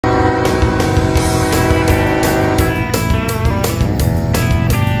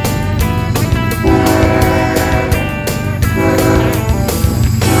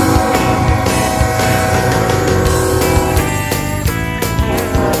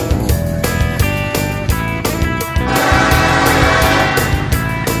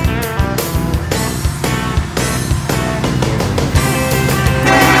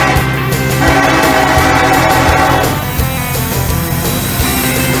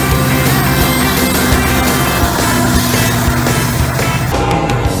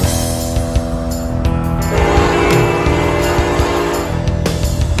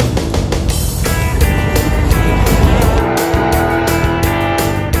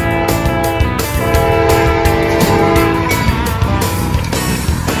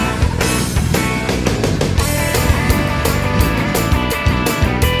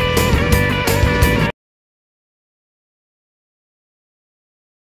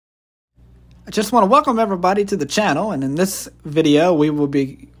I just want to welcome everybody to the channel, and in this video we will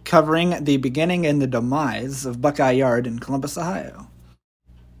be covering the beginning and the demise of Buckeye Yard in Columbus, Ohio.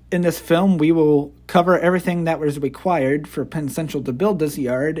 In this film we will cover everything that was required for Penn Central to build this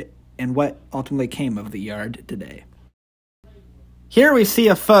yard and what ultimately came of the yard today. Here we see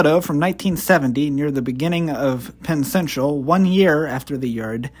a photo from 1970 near the beginning of Penn Central, 1 year after the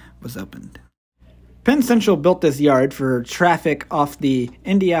yard was opened. Penn Central built this yard for traffic off the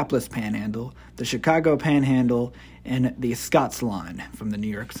Indianapolis Panhandle, the Chicago Panhandle, and the Scots Line from the New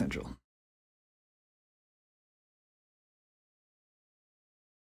York Central.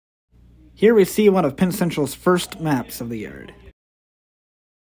 Here we see one of Penn Central's first maps of the yard.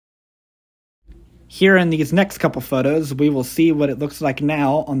 Here in these next couple photos, we will see what it looks like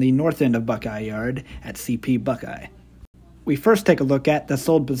now on the north end of Buckeye Yard at CP Buckeye. We first take a look at the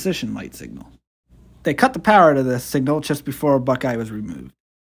sold position light signal. They cut the power to this signal just before Buckeye was removed.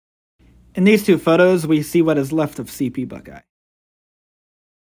 In these two photos, we see what is left of CP Buckeye.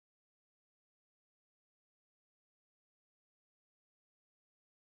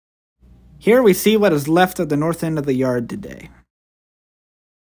 Here we see what is left of the north end of the yard today.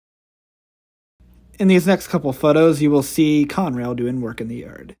 In these next couple photos, you will see Conrail doing work in the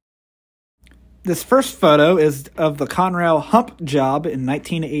yard. This first photo is of the Conrail hump job in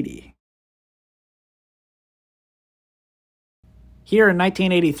 1980. Here in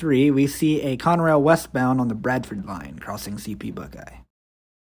 1983, we see a Conrail westbound on the Bradford line crossing CP Buckeye.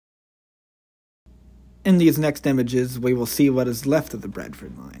 In these next images, we will see what is left of the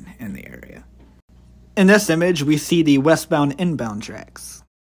Bradford line in the area. In this image, we see the westbound inbound tracks.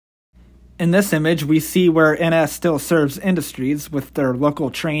 In this image, we see where NS still serves industries with their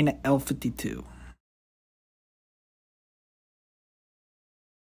local train L52.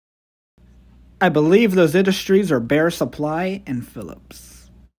 I believe those industries are Bear Supply and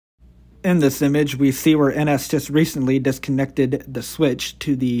Phillips. In this image, we see where NS just recently disconnected the switch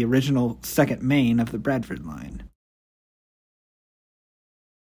to the original second main of the Bradford line.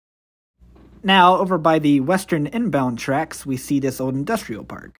 Now, over by the western inbound tracks, we see this old industrial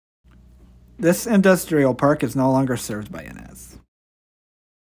park. This industrial park is no longer served by NS.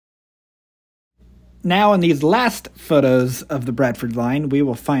 Now, in these last photos of the Bradford line, we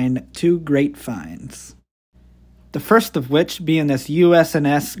will find two great finds. The first of which being this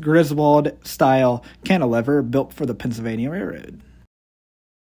USNS Griswold-style cantilever built for the Pennsylvania Railroad.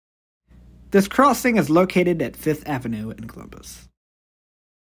 This crossing is located at 5th Avenue in Columbus.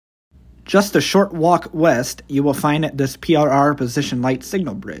 Just a short walk west, you will find this PRR position light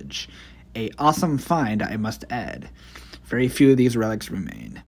signal bridge. An awesome find, I must add. Very few of these relics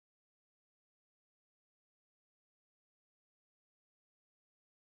remain.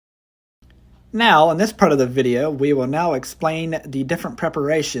 Now, in this part of the video, we will now explain the different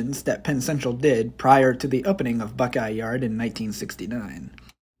preparations that Penn Central did prior to the opening of Buckeye Yard in 1969.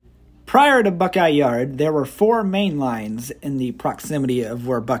 Prior to Buckeye Yard, there were 4 main lines in the proximity of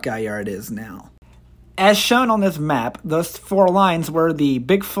where Buckeye Yard is now. As shown on this map, those 4 lines were the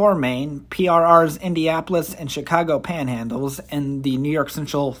Big 4 main, PRR's Indianapolis and Chicago Panhandles, and the New York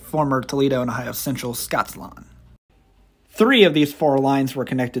Central, former Toledo and Ohio Central Scots Line. 3 of these 4 lines were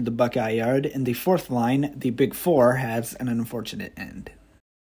connected to Buckeye Yard, and the 4th line, the Big 4, has an unfortunate end.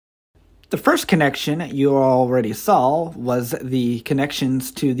 The first connection you already saw was the connections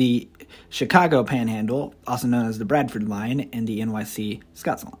to the Chicago Panhandle, also known as the Bradford line, and the NYC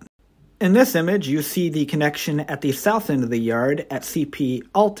Scots Line. In this image, you see the connection at the south end of the yard at CP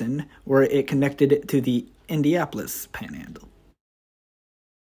Alton, where it connected to the Indianapolis Panhandle.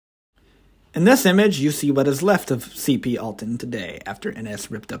 In this image, you see what is left of CP Alton today after NS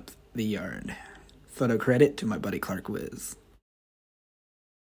ripped up the yard. Photo credit to my buddy Clark Wiz.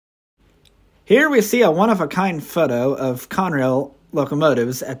 Here we see a one-of-a-kind photo of Conrail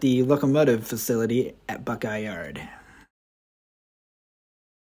locomotives at the locomotive facility at Buckeye Yard.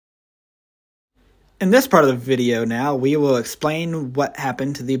 In this part of the video now, we will explain what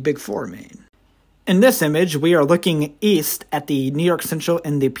happened to the Big 4 main. In this image, we are looking east at the New York Central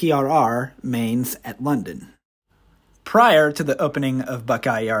and the PRR mains at London. Prior to the opening of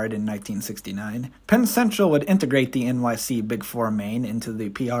Buckeye Yard in 1969, Penn Central would integrate the NYC Big 4 main into the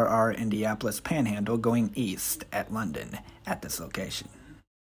PRR Indianapolis Panhandle going east at London at this location,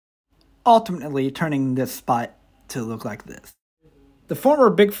 ultimately turning this spot to look like this. The former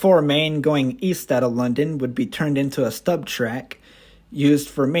Big 4 main going east out of London would be turned into a stub track used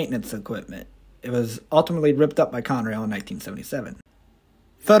for maintenance equipment. It was ultimately ripped up by Conrail in 1977.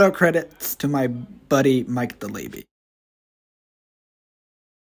 Photo credits to my buddy Mike DeLaby.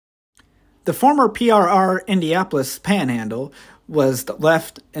 The former PRR Indianapolis Panhandle was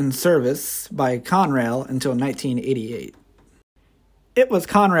left in service by Conrail until 1988. It was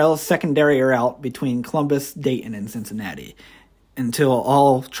Conrail's secondary route between Columbus, Dayton, and Cincinnati, until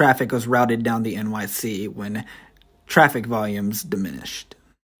all traffic was routed down the NYC when traffic volumes diminished.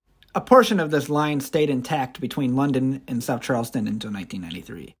 A portion of this line stayed intact between London and South Charleston until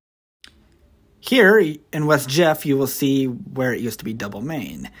 1993. Here in West Jeff, you will see where it used to be double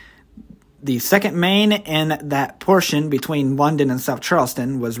main. The second main in that portion between London and South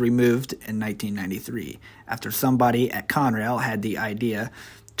Charleston was removed in 1993 after somebody at Conrail had the idea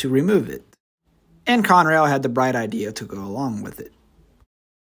to remove it. And Conrail had the bright idea to go along with it.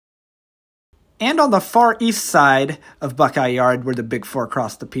 And on the far east side of Buckeye Yard, where the Big Four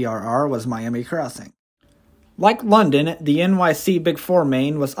crossed the PRR, was Miami Crossing. Like London, the NYC Big Four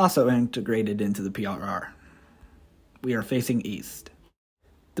main was also integrated into the PRR. We are facing east.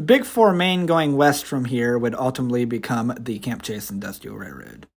 The Big Four main going west from here would ultimately become the Camp Chase Industrial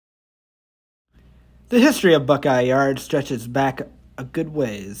Railroad. The history of Buckeye Yard stretches back a good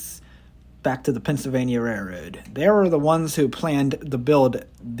ways, back to the Pennsylvania Railroad. They were the ones who planned to build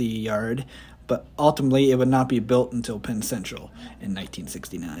the yard, but ultimately it would not be built until Penn Central in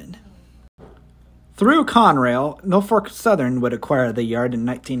 1969. Through Conrail, Norfolk Southern would acquire the yard in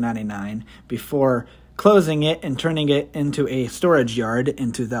 1999 before closing it and turning it into a storage yard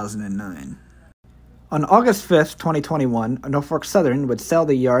in 2009. On August 5th, 2021, Norfolk Southern would sell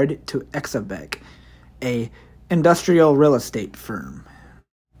the yard to Exabec, a industrial real estate firm.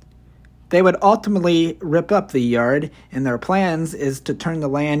 They would ultimately rip up the yard, and their plans is to turn the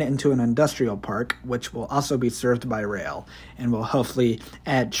land into an industrial park, which will also be served by rail, and will hopefully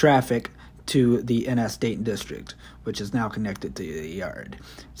add traffic to the NS Dayton District, which is now connected to the yard.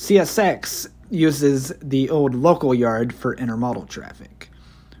 CSX uses the old local yard for intermodal traffic,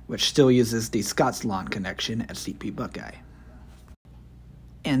 which still uses the Scottslawn connection at CP Buckeye.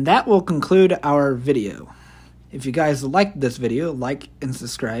 And that will conclude our video. If you guys liked this video, like and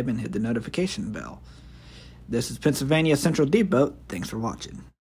subscribe and hit the notification bell. This is Pennsylvania Central Depot. Thanks for watching.